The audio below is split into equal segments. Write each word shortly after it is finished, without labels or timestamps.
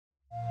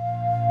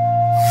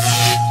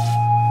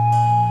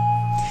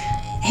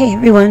Hey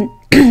everyone,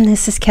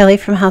 this is Kelly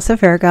from House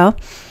of Virgo.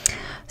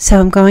 So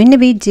I'm going to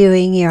be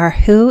doing your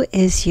who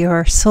is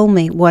your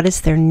soulmate, what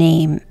is their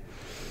name?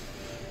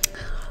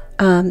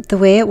 The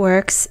way it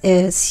works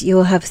is you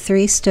will have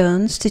 3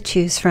 stones to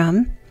choose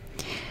from.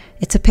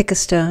 It's a pick a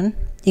stone.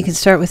 You can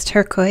start with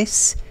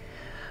turquoise,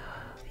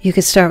 you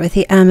can start with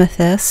the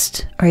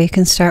amethyst, or you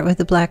can start with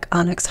the black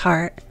onyx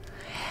heart.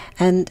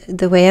 And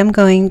the way I'm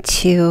going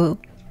to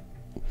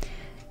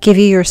give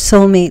you your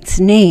soulmate's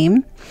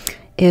name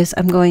is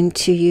I'm going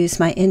to use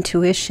my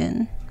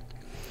intuition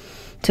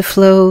to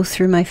flow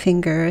through my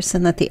fingers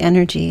and let the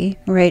energy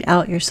write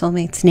out your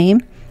soulmate's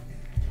name.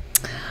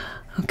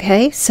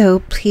 Okay, so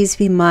please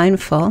be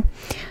mindful.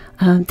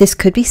 This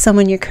could be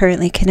someone you're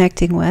currently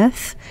connecting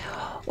with,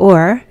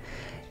 or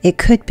it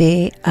could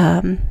be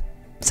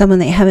someone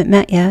that you haven't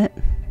met yet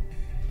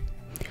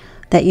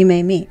that you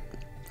may meet.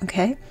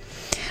 Okay,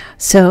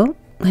 so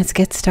let's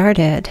get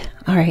started.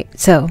 All right,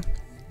 so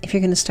if you're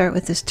going to start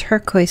with this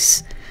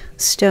turquoise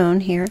stone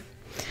here.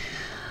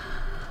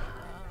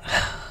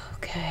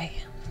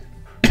 Okay.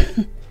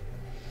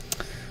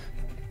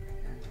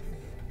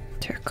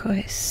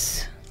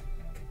 Turquoise.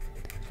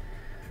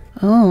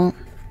 Oh,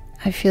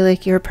 I feel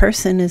like your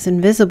person is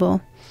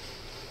invisible.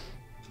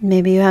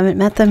 Maybe you haven't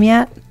met them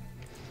yet,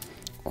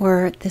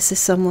 or this is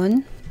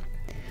someone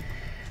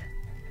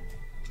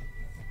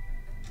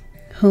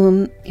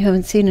whom you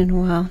haven't seen in a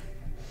while.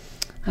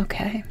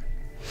 Okay.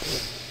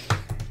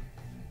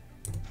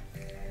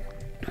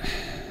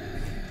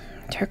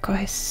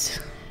 Turquoise.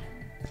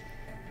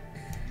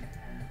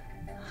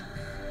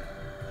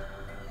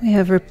 We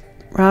have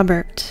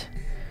Robert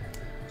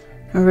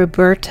or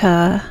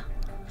Roberta.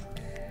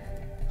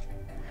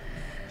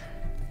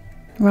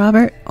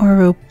 Robert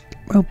or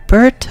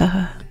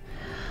Roberta.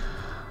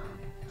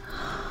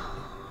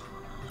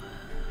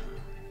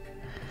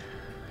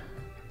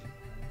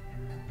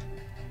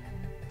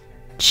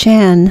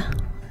 Chan.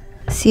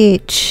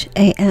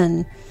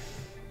 C-H-A-N.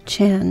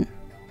 Chan.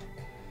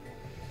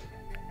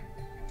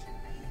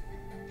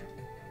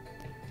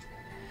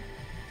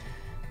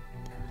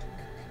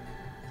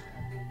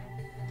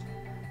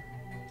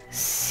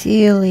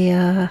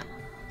 Celia.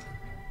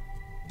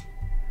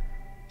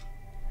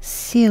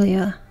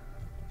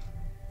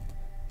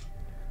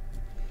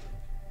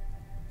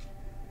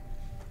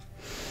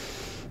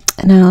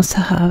 And I also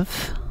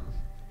have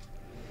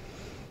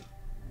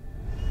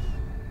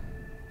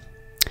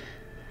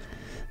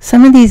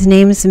some of these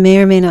names may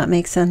or may not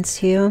make sense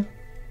to you,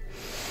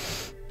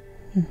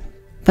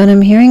 but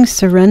I'm hearing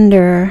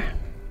surrender.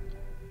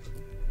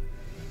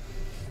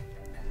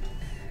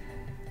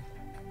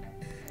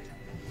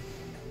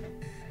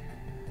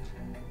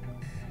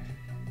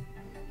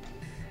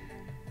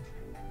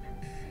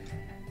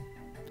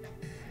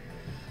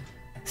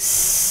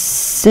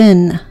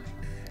 Sin.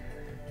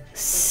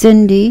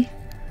 Cindy.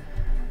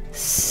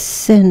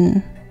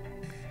 Sin.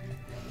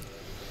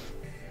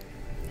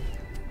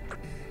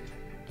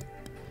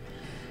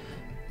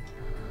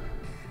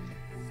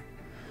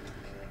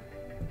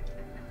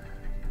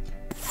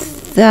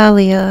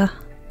 Thalia.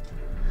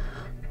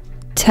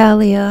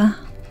 Talia.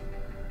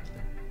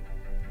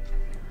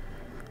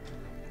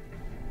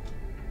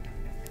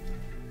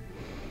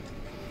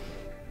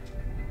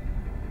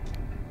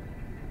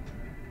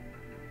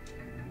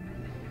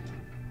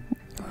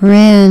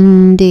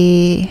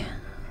 Randy.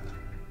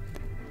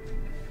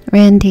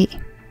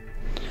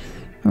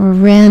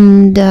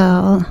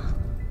 Randall.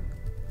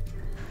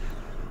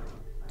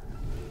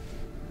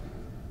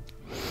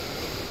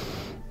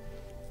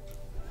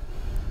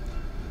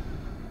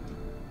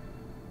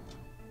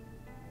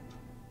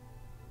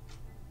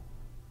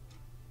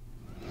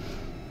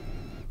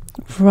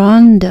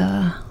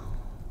 Rhonda.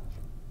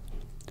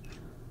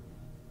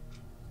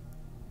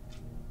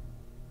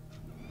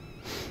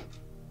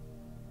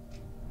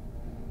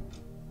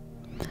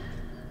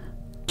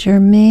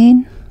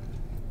 Jermaine.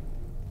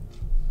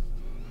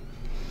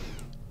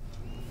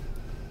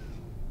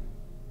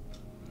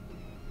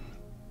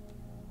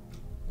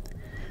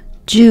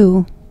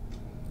 Jew.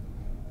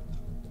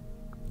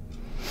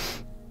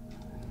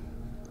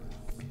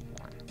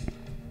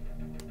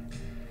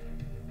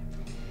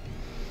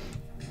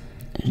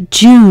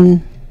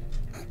 June.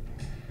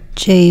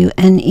 June.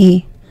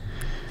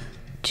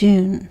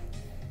 June.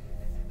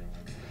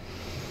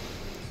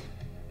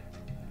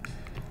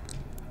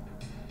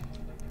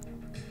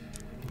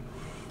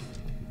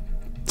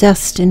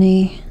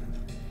 Destiny.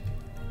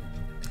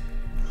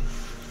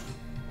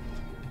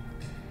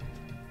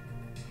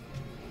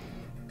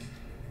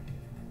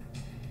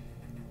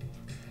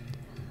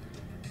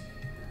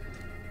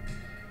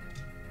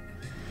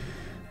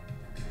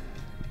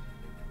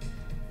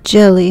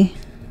 Jelly.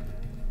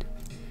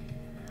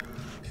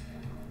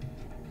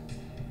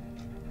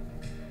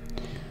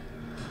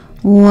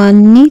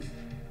 Juanita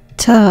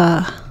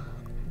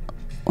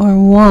or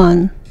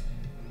Juan.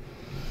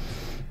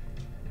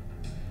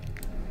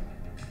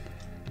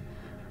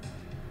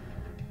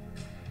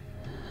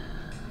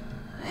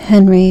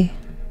 Henry.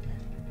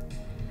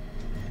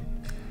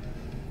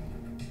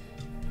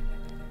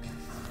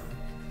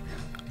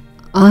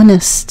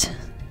 honest.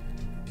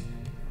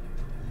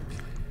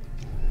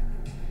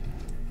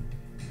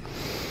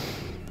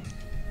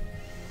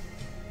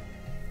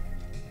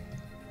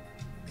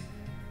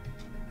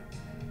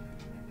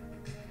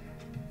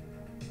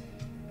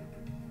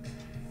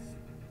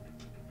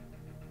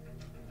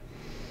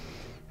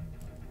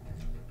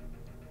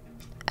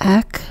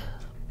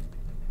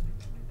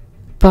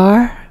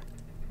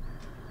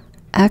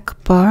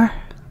 Akbar,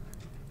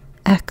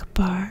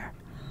 Akbar.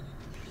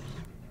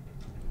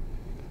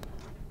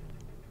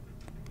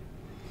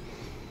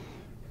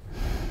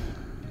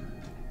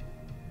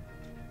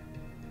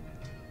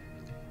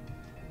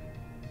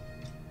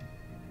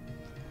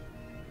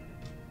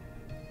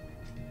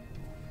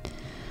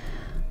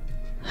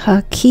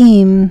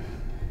 Hakim.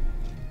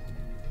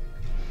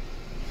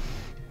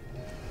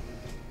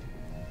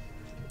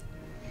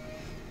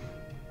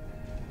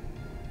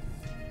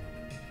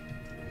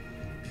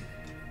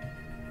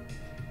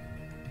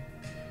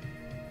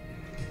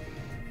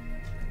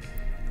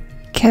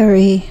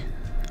 Carrie.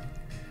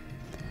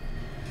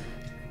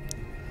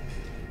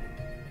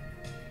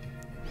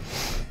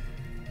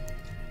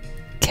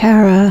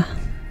 Kara.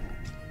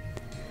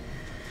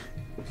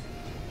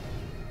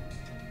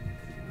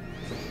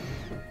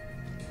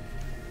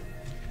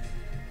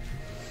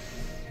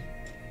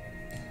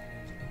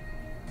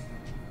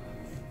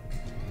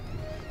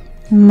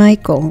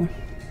 Michael.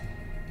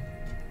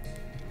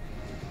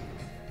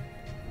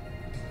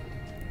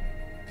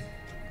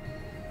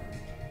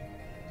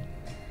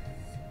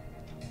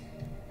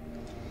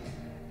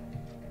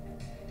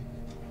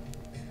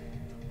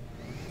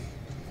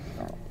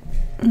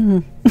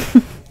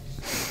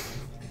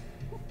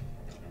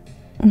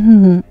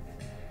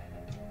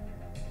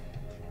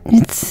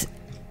 It's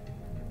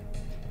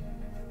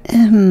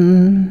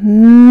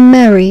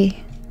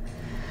Mary.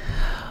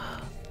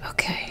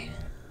 Okay.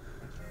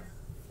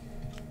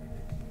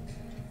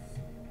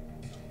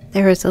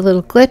 There was a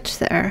little glitch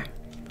there.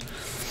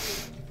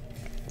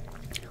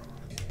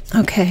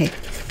 Okay.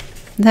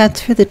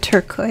 That's for the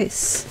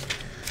turquoise.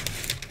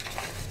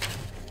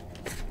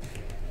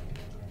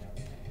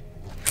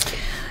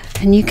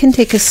 And you can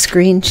take a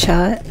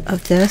screenshot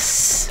of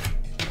this,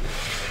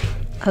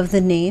 of the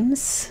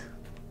names.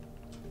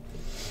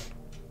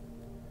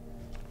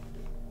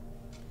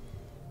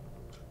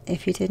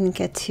 If you didn't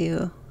get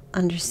to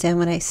understand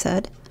what I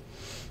said.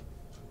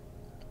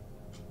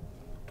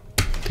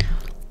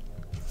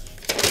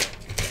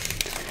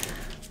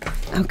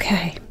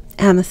 Okay,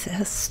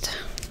 Amethyst.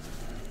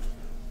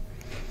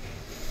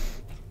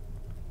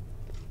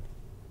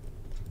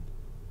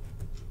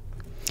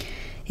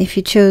 If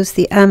you chose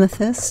the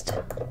Amethyst,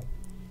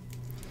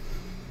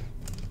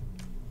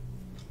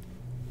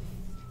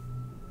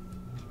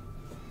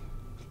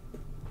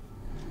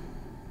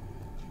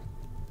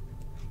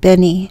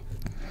 Benny.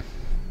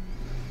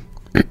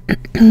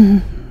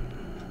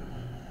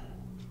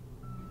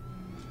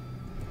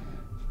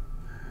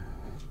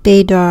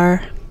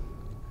 Badar.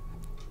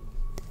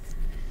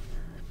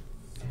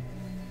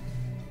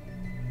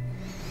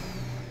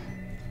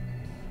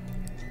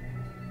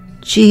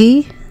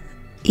 G-E-O-N.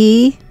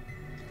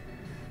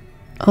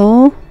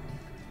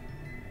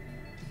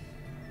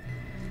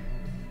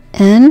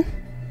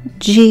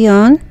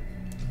 Gion.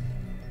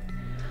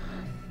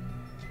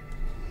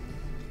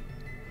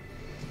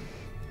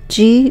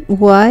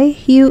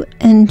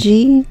 G-Y-U-N-G.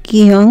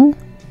 Gyung.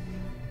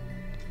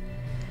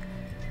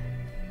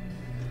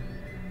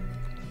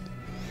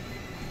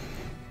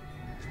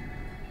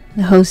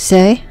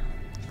 Jose.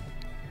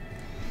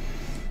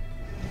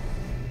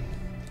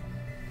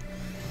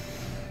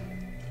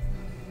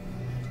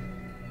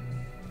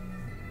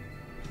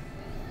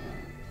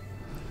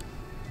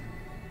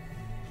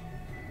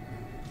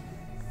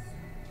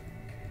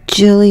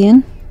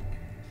 Jillian.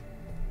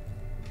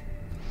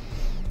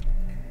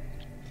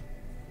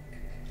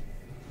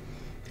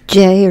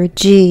 J or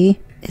G,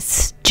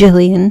 it's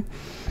Jillian.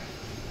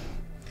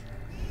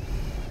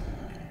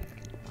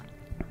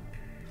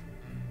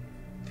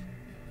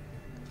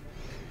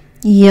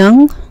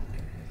 Young.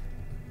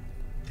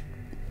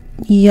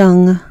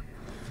 Young.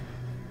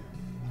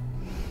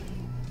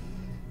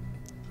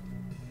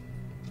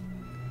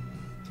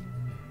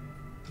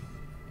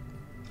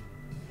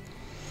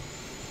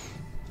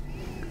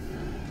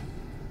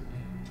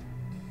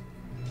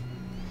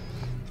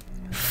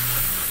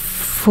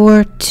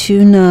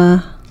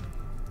 Fortuna.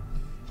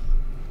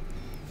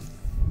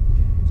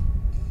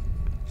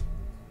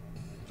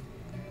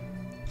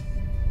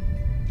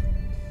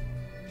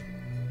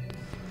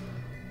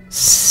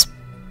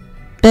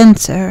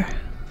 Spencer.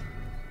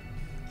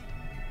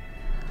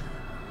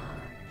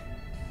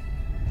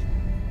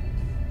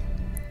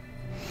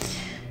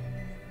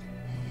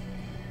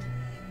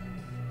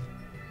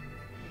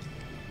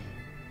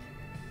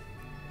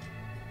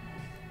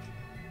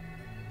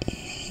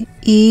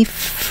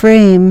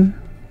 Ephraim.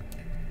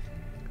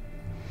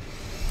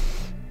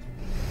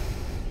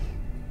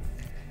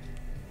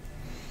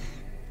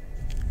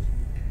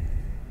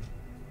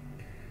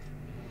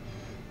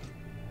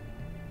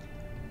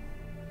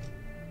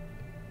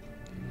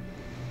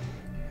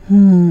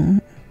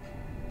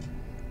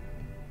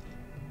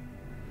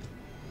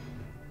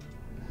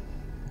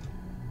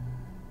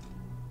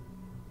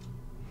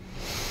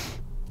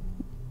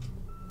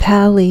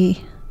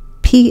 Pali,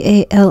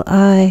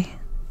 P-A-L-I.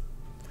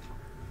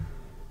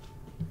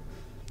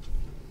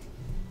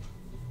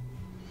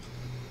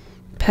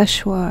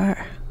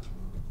 Peshawar.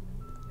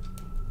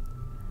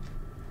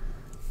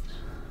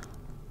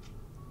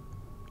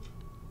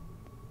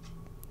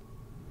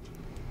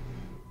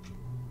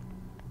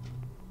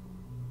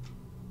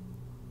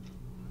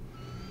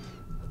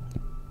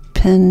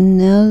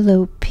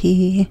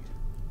 Penelope.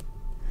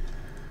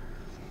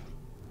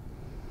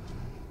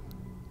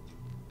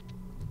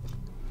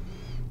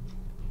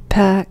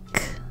 Pack.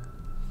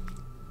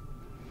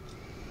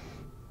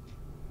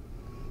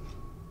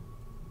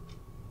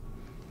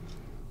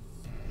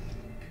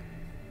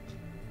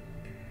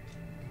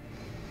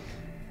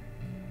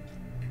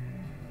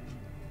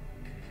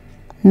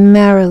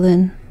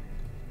 Marilyn.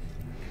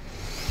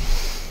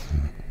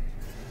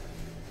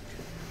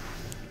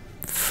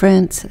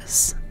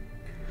 Francis.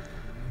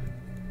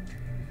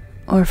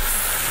 Or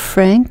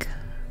Frank.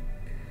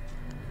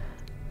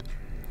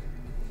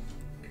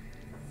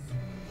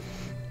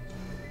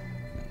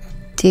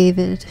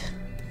 David.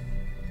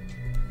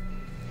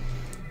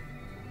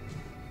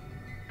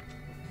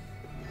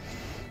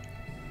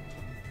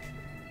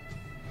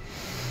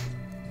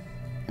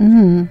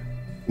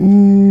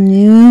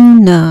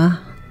 Nuna.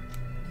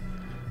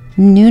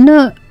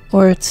 Nuna,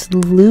 or it's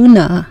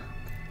Luna.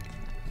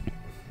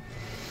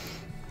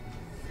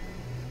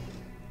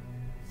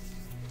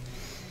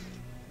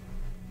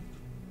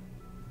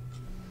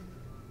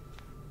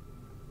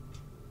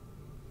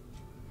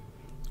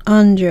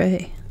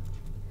 Andre.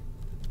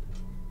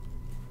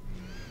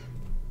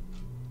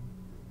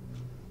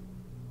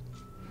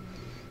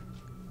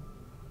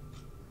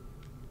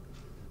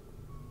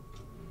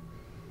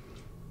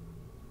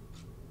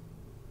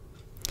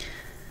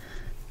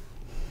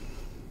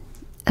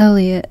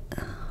 Elliot.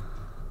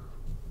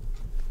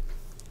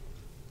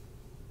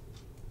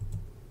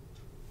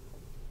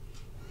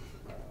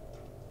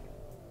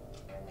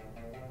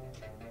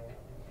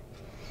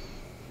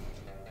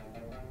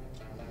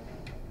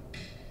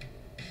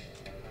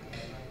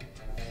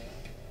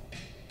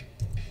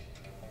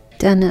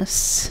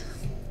 Dennis.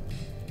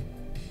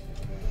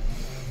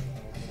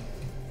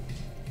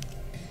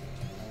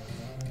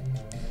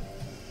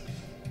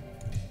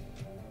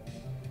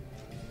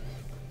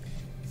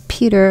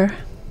 Peter.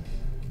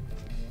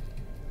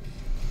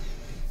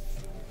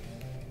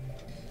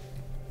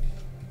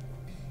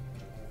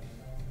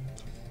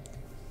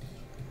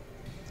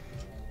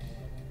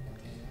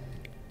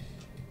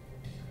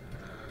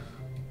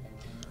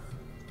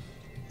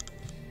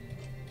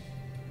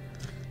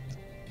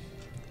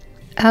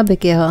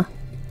 Abigail.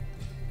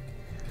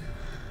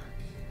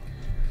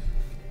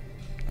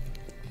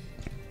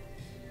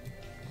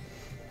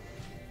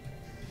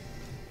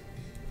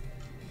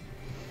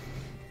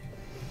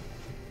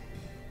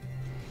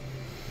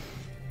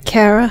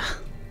 Kara.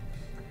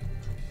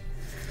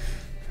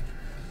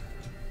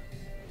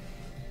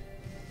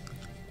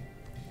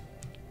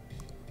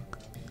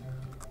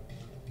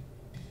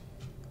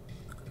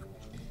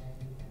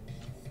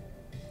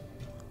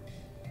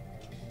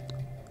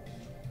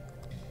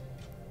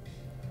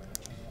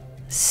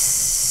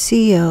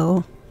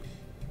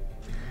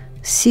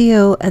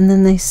 CO, and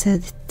then they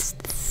said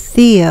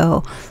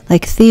Theo,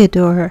 like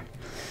Theodore.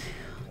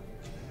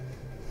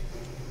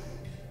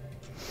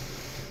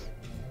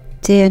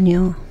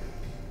 Daniel.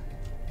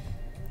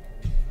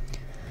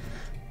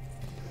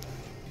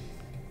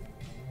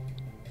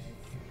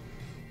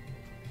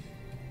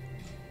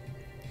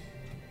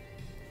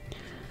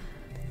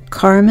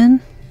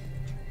 Carmen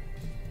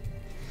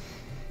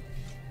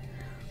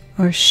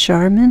or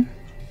Charmin.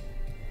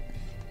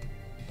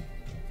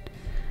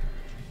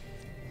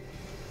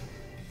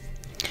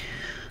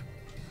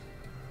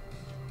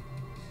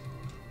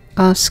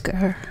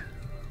 Oscar.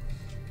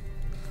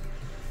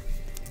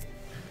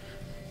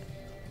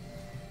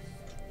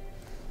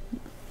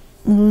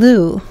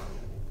 Lou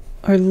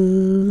or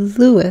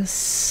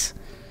Louis.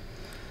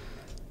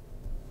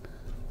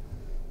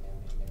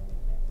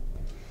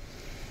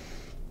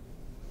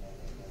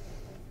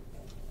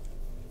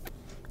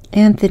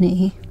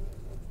 Anthony.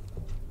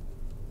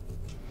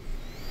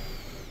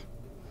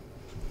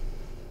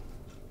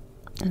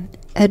 And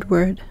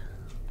Edward.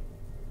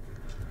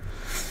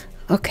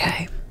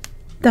 Okay.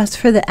 That's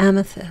for the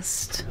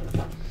amethyst.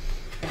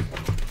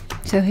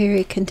 So here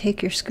you can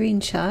take your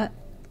screenshot.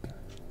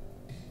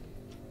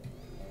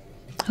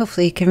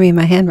 Hopefully you can read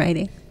my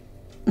handwriting.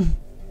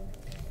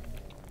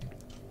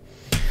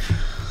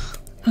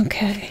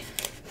 Okay.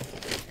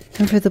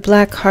 And for the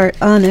black heart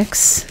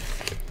onyx,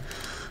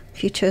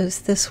 if you chose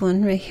this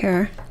one right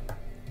here,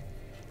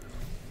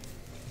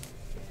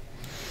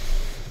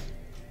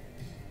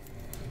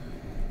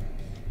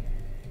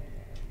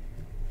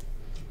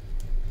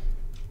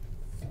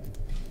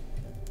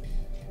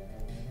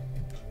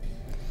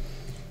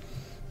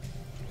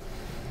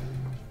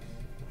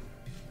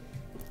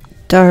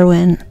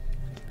 Darwin.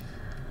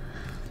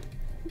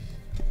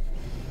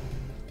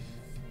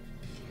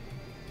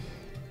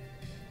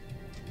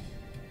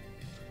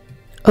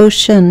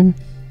 Ocean.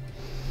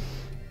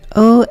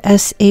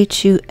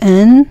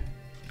 O-S-H-U-N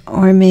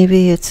or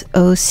maybe it's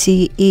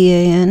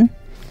Ocean.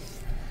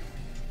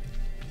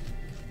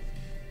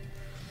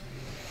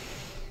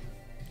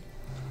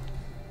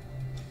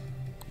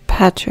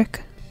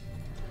 Patrick.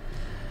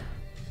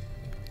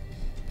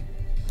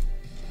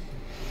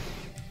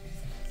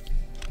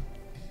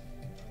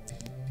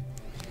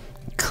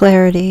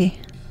 Clarity.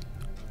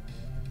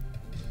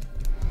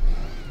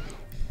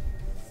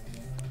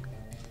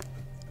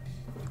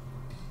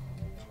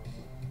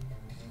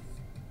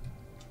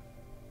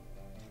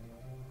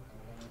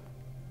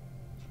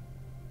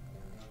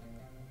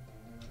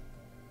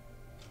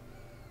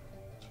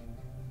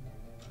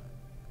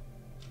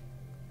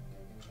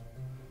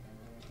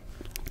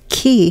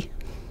 Key.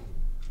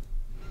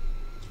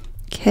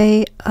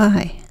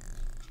 K-I.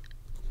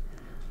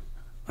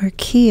 Or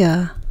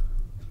Kia.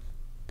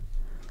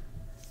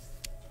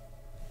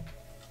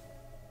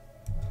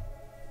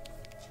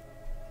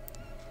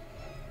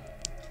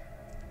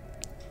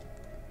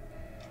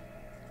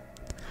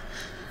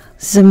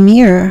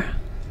 Zamir.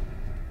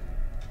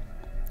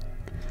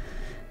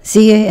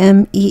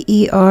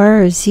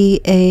 Z-A-M-E-E-R or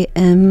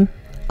Z-A-M-I-R.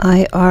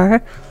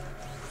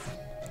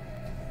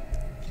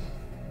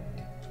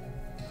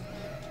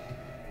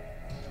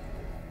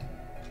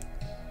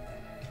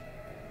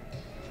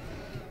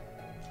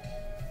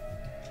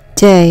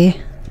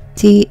 Day.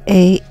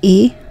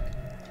 D-A-E.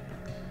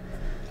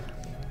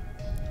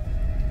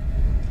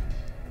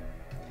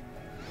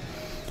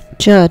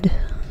 Judd.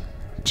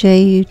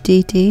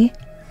 J-U-D-D.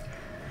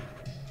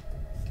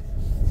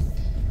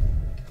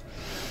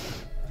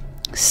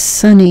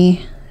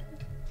 Sunny,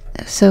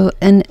 so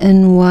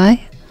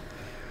N-N-Y.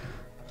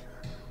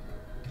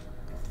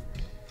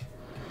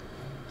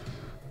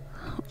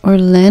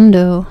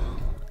 Orlando.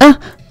 Ah,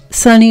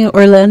 Sunny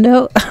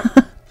Orlando.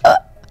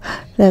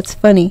 That's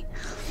funny.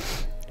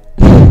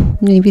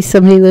 Maybe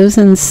somebody lives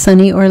in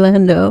sunny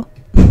Orlando.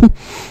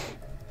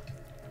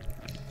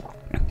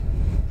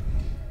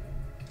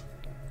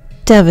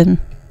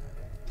 Devon.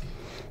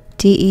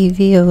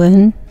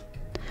 D-E-V-O-N.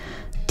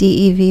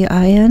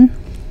 D-E-V-I-N.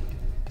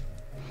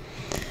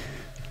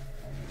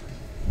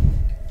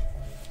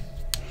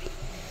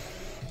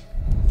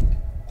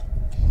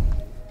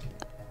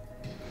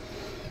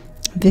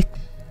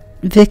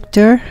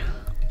 Victor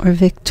or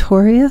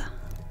Victoria.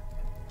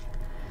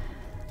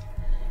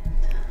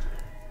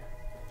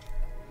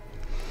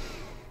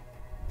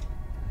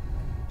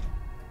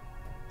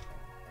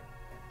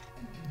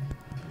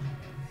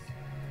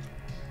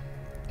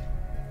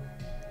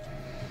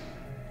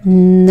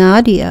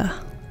 Nadia.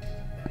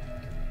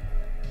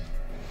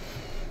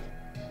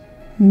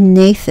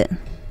 Nathan.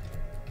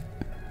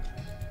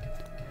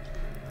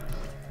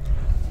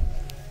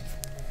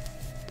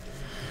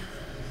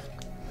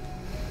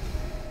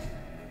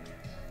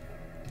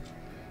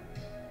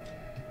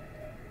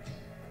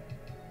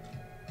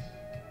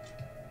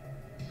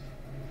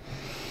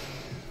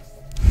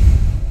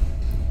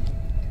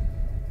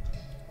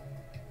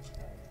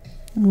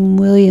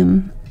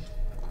 William.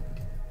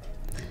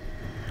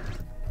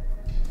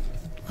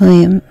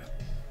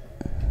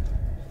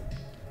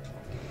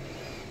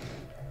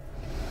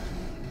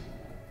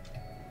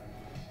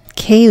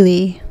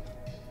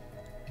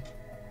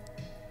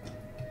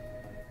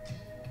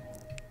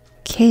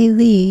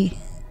 Kaylee.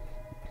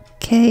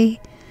 K.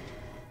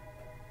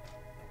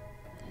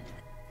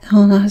 I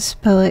don't know how to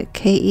spell it.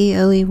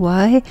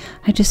 K-E-L-E-Y.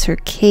 I just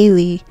heard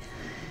Kaylee.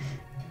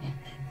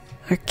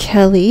 Or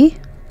Kelly.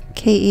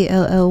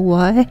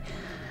 K-E-L-L-Y.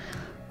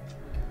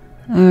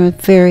 Or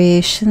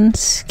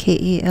variations.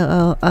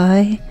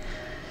 K-E-L-L-I.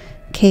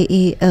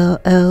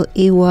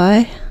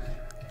 K-E-L-L-E-Y.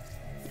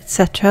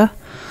 Etc.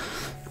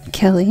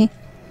 Kelly.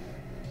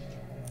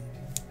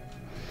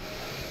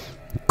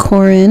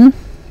 Corin.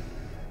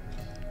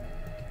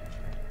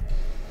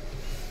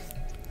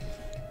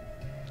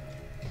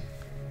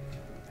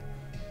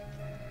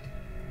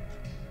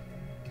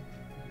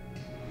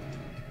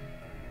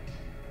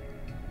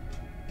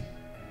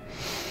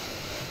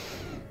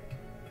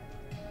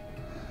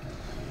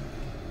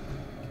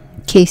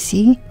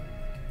 Casey.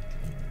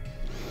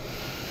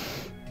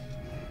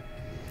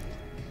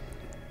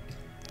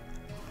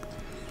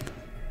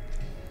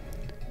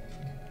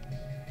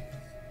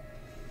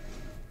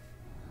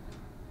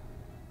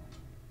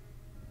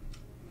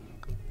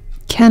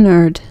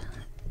 Kennard.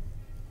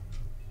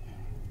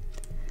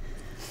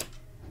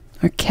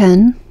 Or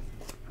Ken.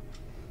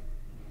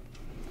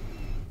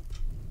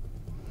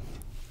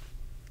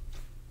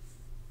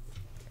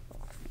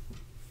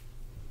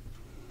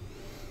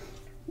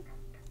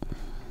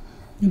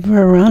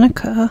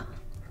 Veronica.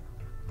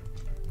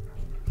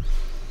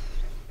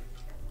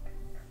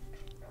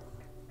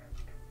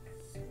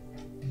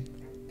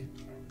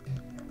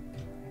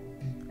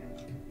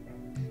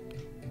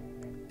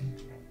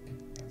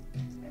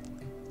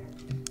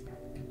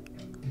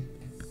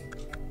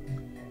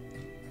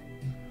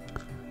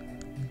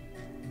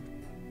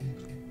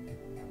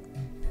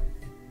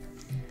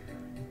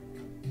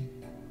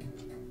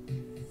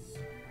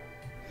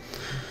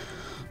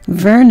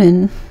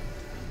 Vernon.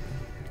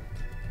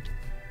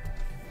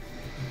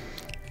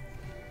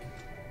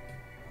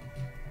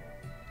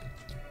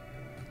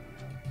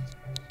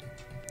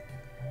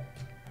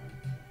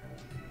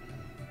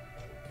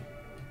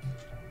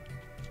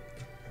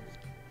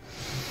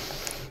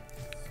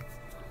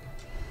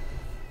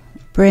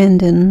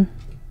 Brandon,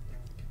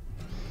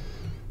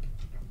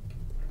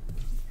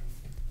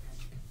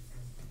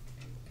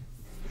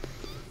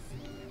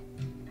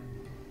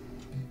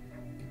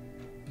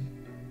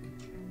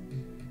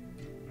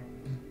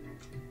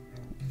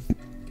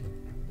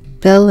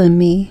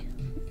 Bellamy.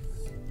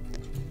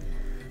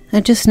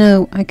 I just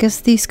know, I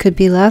guess these could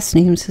be last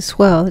names as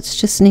well. It's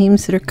just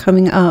names that are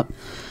coming up.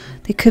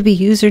 They could be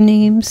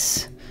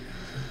usernames.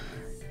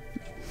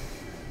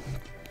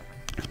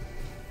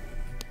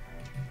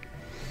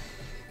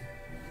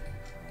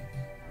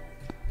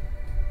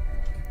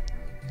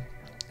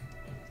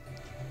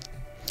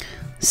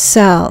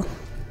 Sal.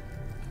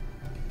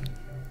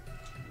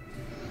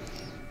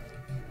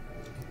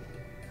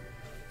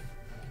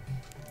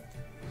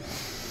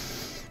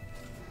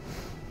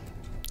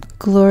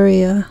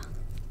 Gloria.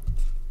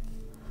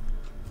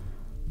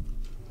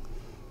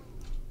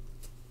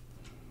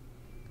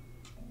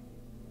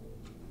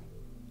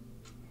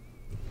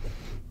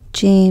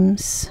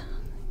 James.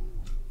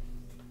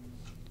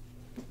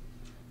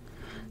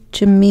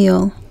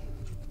 Jamil.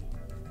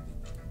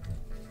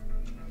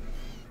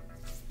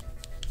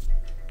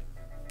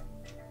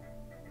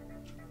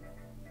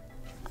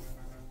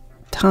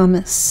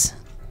 Thomas.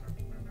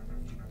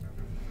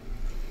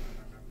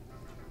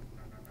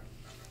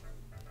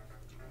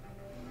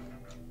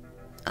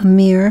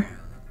 Amir.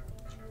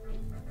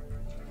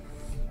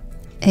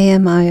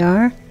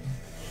 Amir.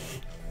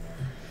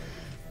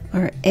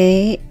 Or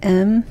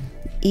Ameer.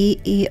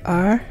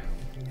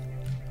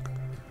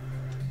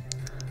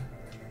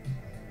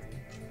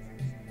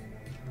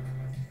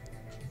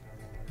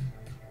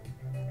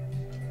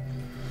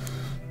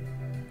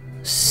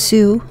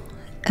 Sue.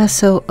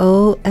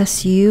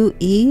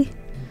 Soosue.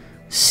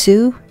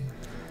 Sue.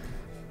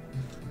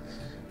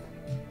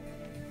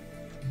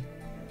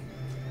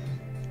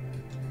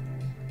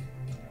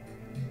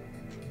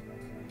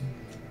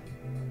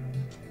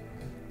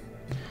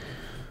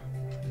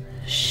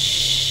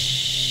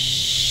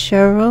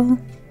 Cheryl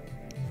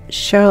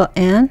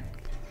Ann.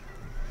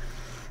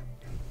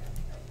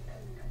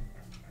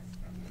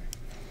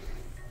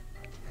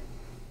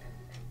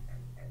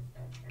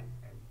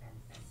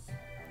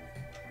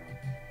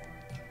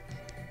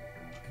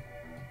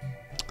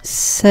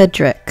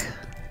 Cedric.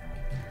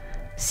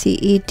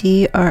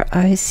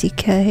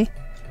 Cedrick.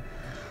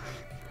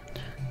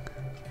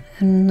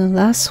 And the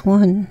last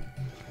one,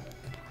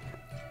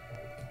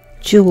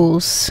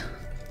 Jules.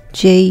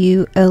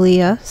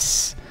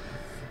 Jules.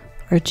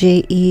 Or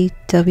Jewel.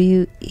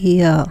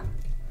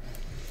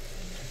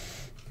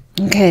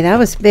 Okay, that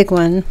was a big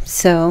one.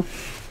 So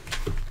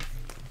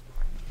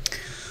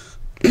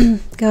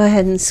go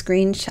ahead and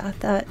screenshot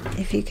that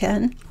if you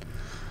can,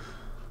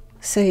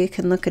 so you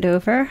can look it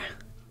over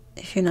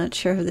if you're not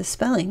sure of the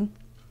spelling.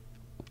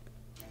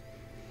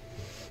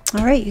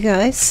 All right, you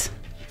guys.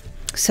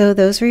 So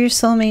those were your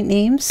soulmate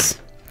names.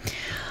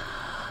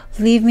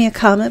 Leave me a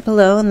comment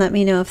below and let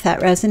me know if that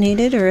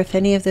resonated or if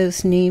any of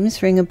those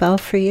names ring a bell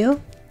for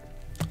you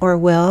or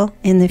will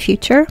in the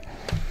future.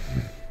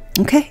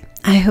 Okay,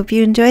 I hope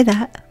you enjoy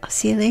that. I'll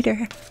see you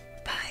later.